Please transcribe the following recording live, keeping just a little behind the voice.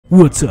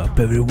What's up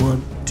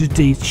everyone?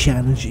 Today's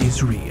challenge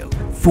is real.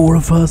 4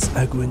 of us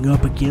are going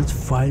up against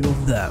 5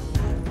 of them.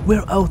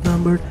 We're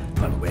outnumbered,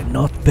 but we're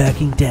not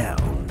backing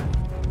down.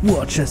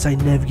 Watch as I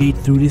navigate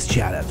through this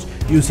challenge,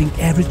 using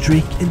every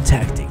trick and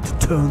tactic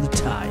to turn the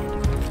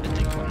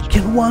tide.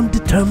 Can one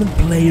determined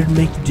player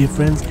make the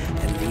difference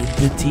and lead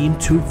the team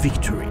to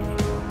victory?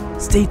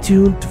 Stay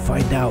tuned to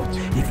find out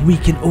if we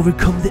can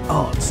overcome the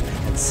odds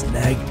and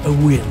snag a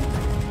win.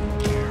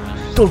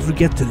 Don't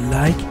forget to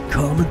like,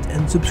 comment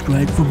and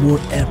subscribe for more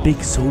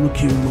epic solo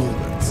queue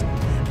moments.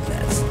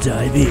 Let's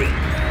dive in.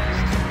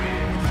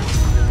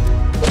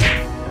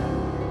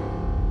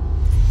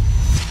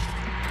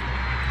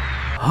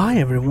 Hi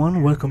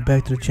everyone, welcome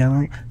back to the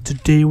channel.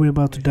 Today we're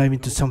about to dive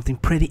into something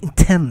pretty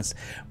intense.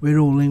 We're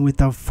rolling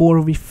with our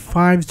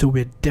 4v5, so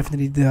we're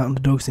definitely the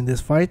underdogs in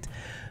this fight.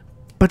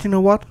 But you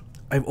know what?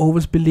 I've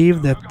always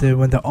believed that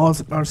when the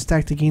odds are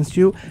stacked against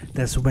you,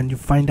 that's when you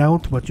find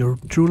out what you're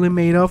truly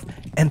made of.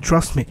 And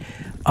trust me,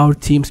 our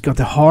team's got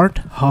the heart,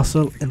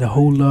 hustle and a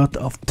whole lot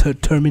of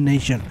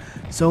determination.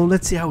 So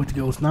let's see how it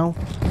goes now.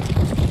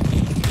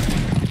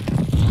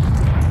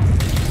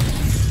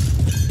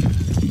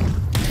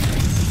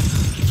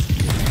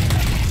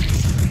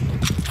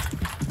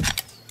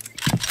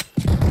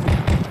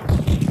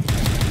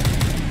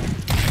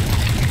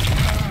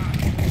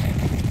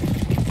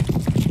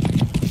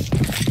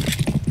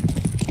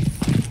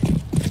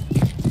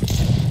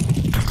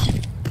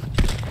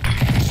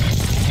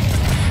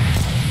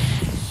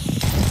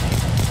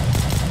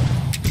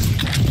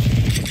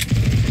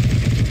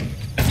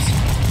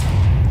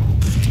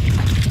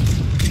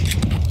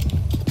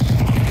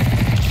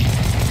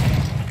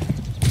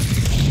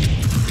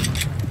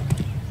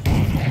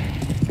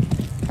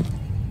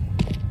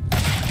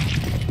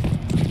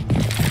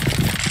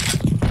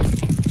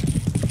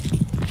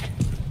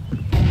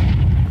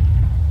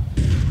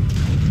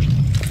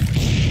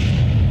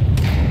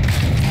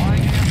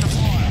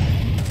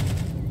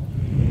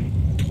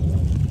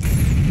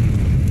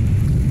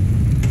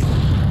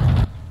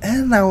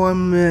 Now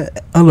I'm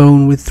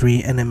alone with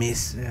 3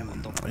 enemies.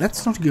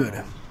 That's not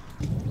good.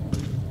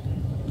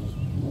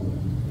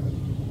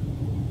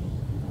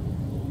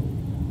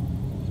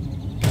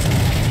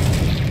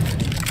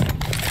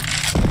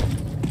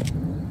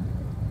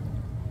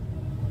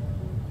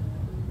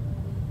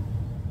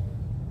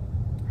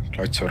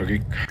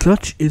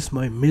 Clutch is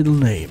my middle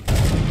name.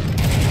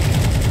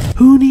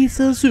 Who needs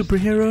a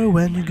superhero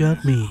when you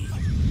got me?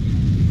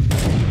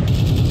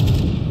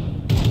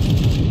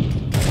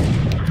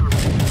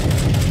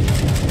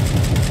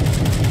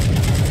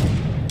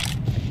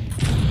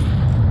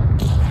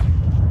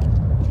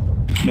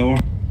 No.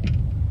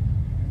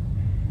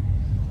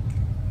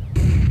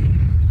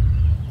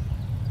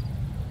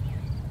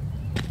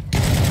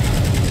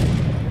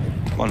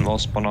 One more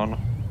banana.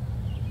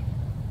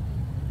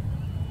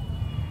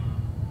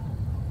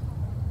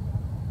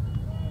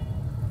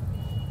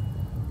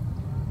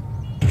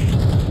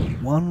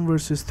 One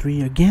versus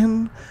 3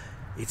 again.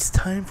 It's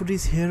time for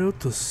this hero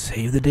to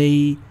save the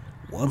day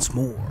once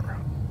more.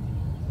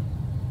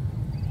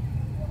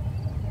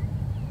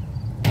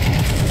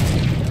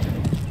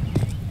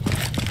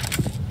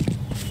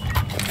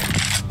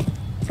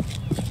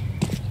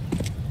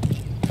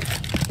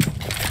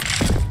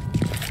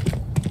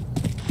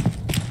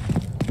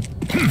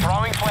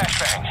 Throwing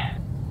flashbang.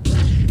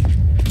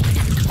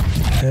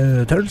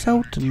 Turns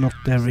out not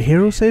every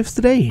hero saves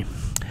the day.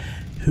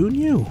 Who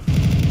knew?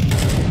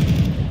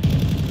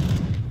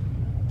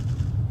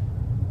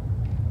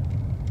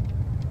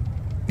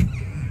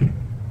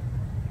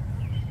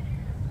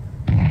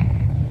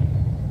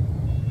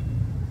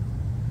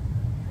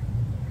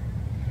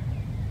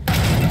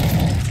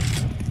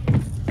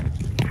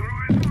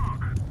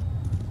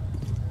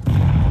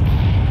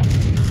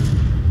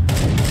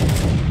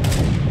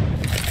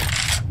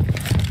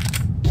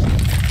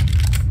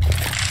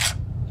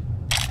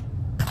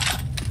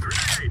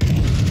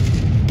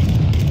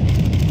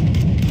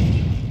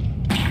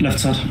 Left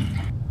side.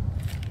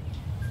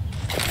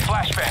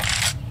 Flashbang.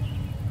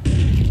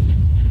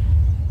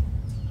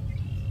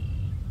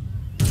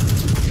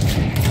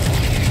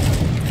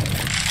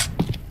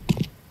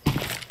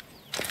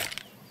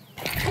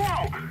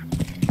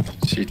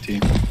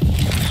 CT.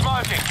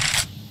 Smoking.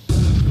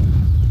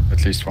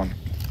 At least one.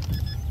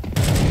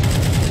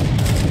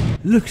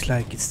 Looks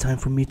like it's time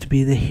for me to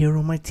be the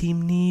hero my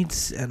team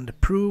needs and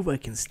prove I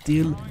can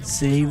still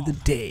save the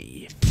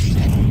day.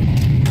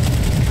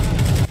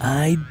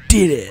 I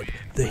did it!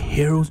 The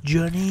hero's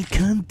journey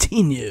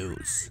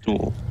continues.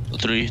 2,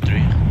 3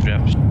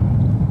 traps.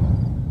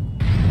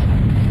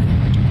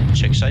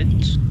 Check sight.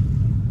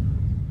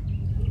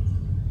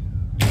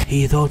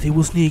 He thought he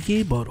was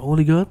sneaky, but all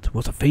he got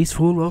was a face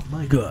full of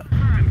my gun.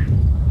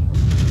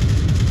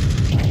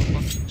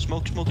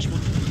 Smoke.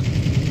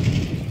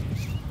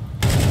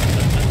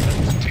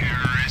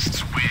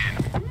 Terrorists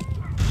win.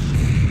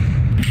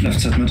 Left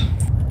side mid.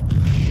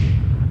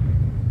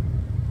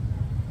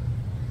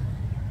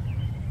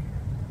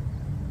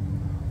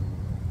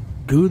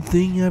 Good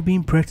thing I've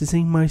been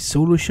practicing my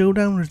solo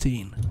showdown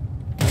routine.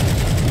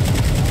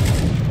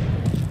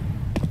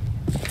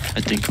 I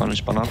think one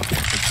is banana.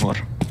 It's more.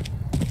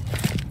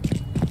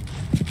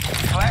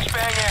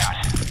 Flashbang out.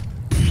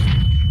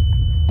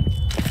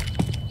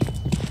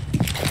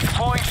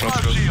 Deploying smoke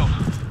Crossroad. shield.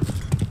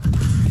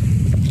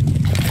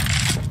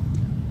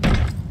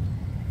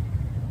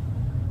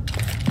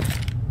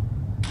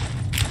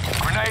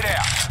 Grenade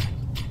out.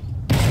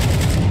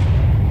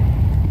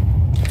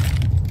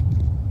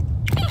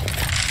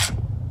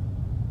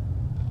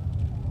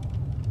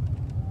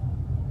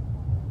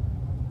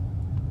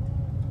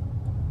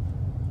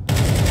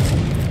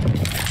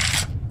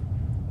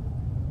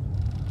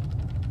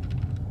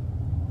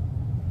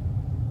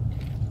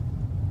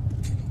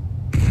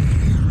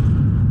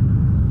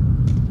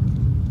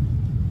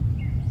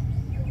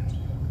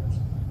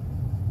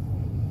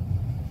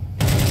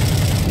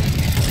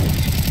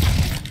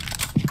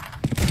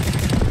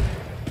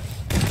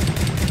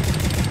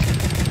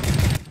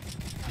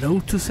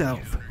 Note to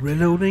self,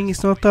 reloading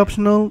is not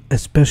optional,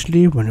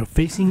 especially when you're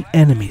facing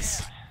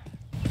enemies.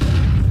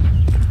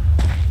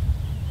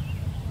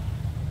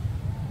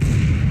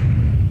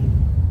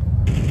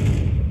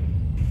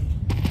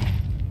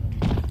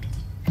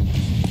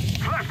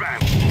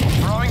 Flashbang.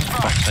 Throwing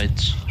smoke. Back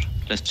side.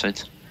 Left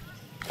side.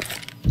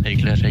 Hey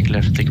clear.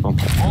 Take bomb.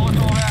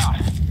 Molotov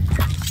out.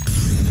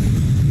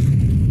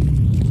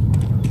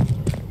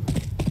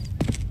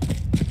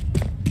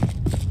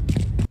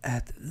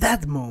 At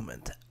that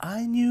moment,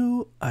 I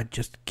knew I'd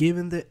just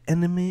given the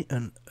enemy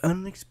an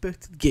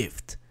unexpected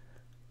gift.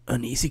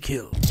 An easy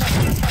kill.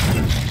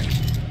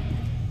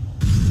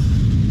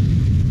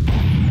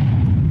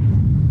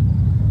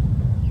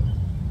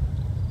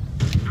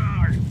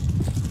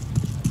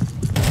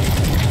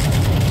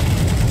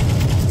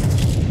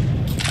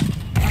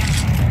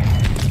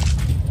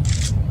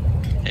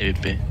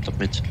 AVP. Top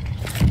mid.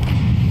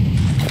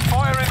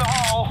 Fire in the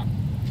hole.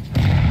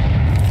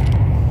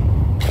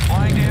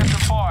 Laying down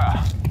some fire.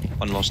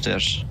 One more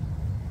stairs.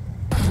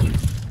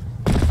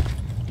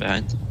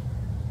 Behind.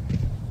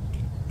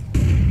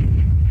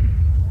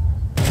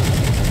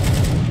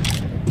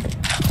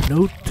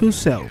 Note to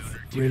self,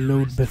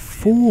 reload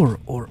before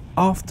or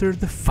after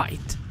the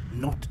fight,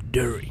 not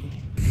during.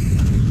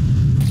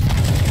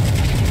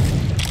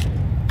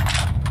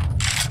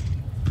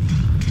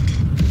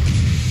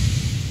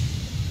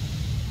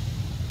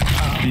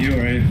 You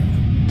alright?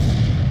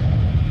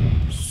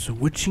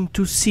 Switching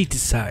to city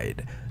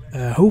side.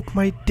 Hope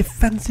my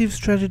defensive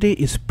strategy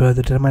is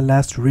better than my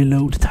last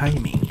reload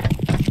timing.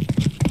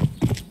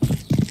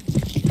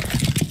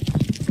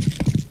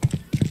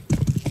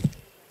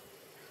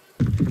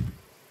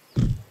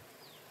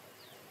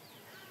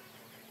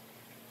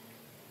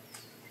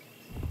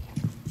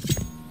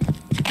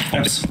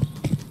 Yes.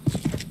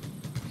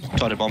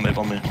 Sorry, bomb me.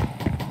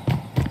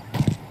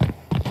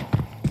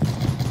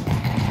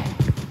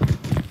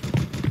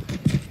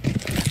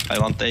 I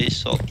want a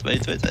shot.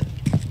 Wait.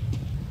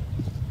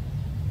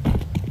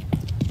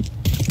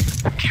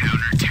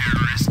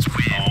 Counter-terrorists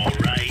win. All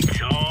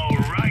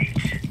right.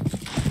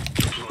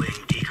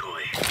 Deploying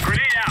decoy.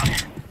 Grenade out.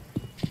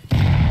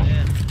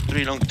 Yeah,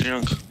 three long.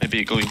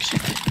 Maybe going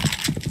city.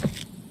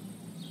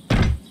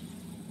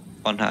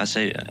 One has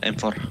a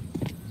M4.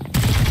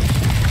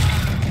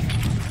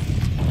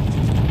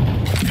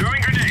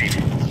 Throwing grenade.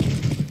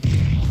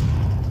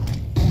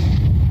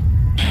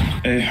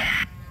 Hey.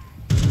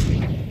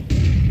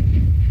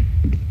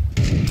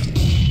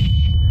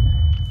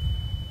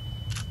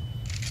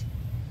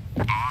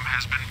 Bomb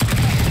has been.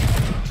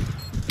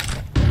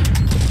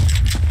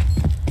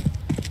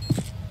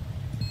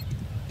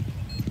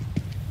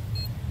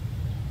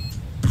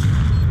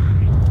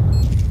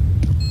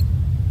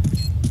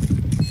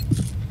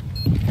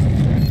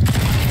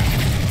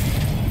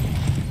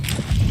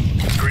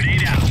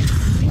 Grenade out.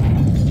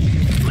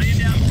 Laying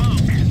down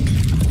smoke.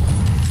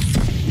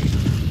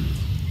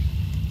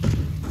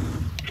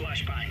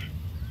 Flashbang.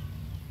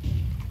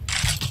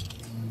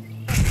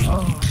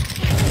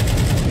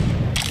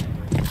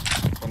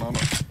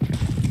 Banana.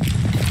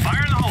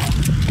 Fire in the hole.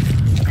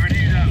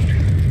 Grenade out.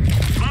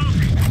 Smoke.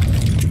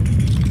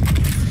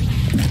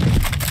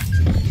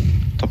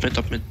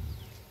 Top mid.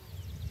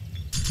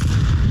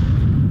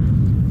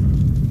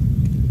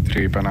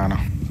 3 banana.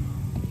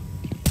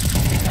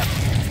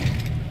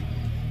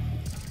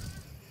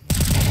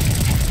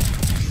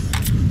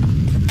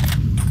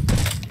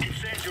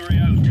 Incendiary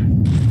out.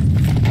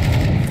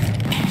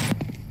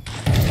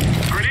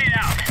 Grenade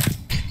out.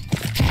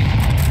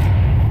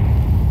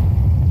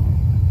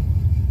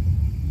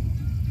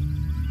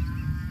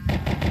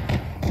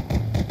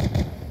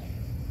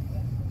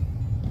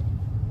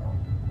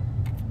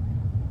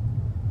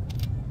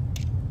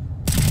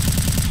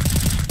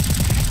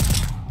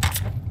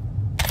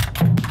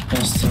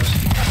 Bastard.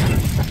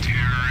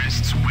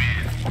 Terrorists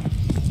win.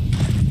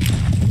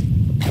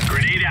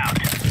 Grenade out.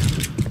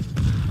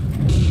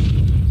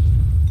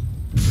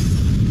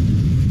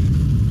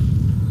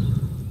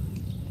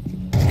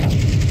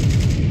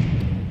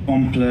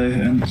 On play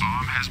and Bomb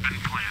has been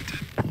planted.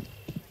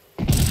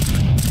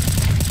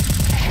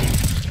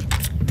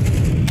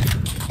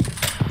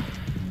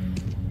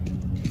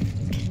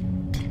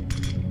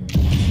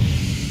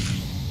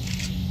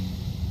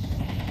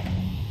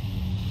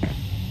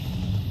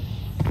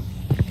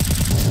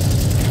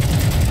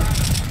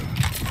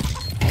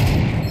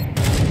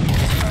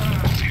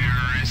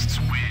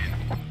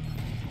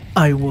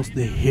 I was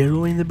the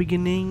hero in the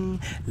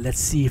beginning. Let's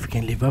see if I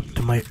can live up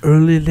to my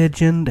early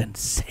legend and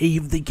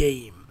save the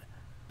game.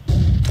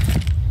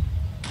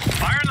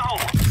 Fire in the hole.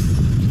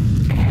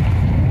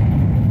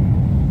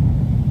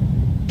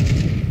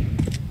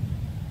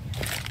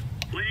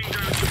 Leading to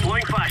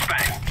deploying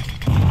flashbang.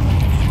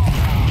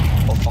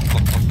 Oh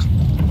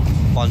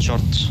fuck. One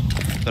short.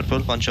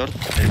 Purple, one short.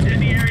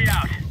 Incendiary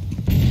out.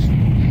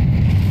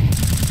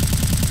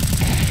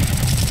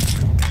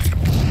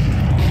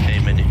 Okay,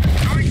 many.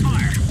 Throwing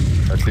fire.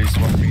 At least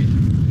one feed.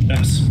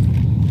 Yes.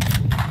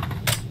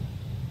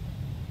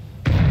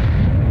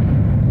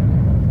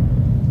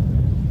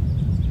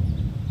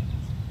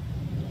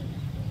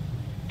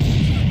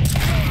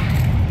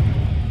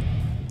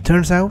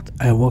 Turns out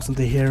I wasn't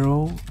the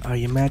hero I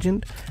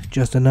imagined,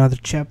 just another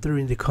chapter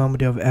in the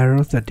comedy of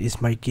errors that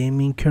is my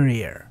gaming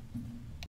career.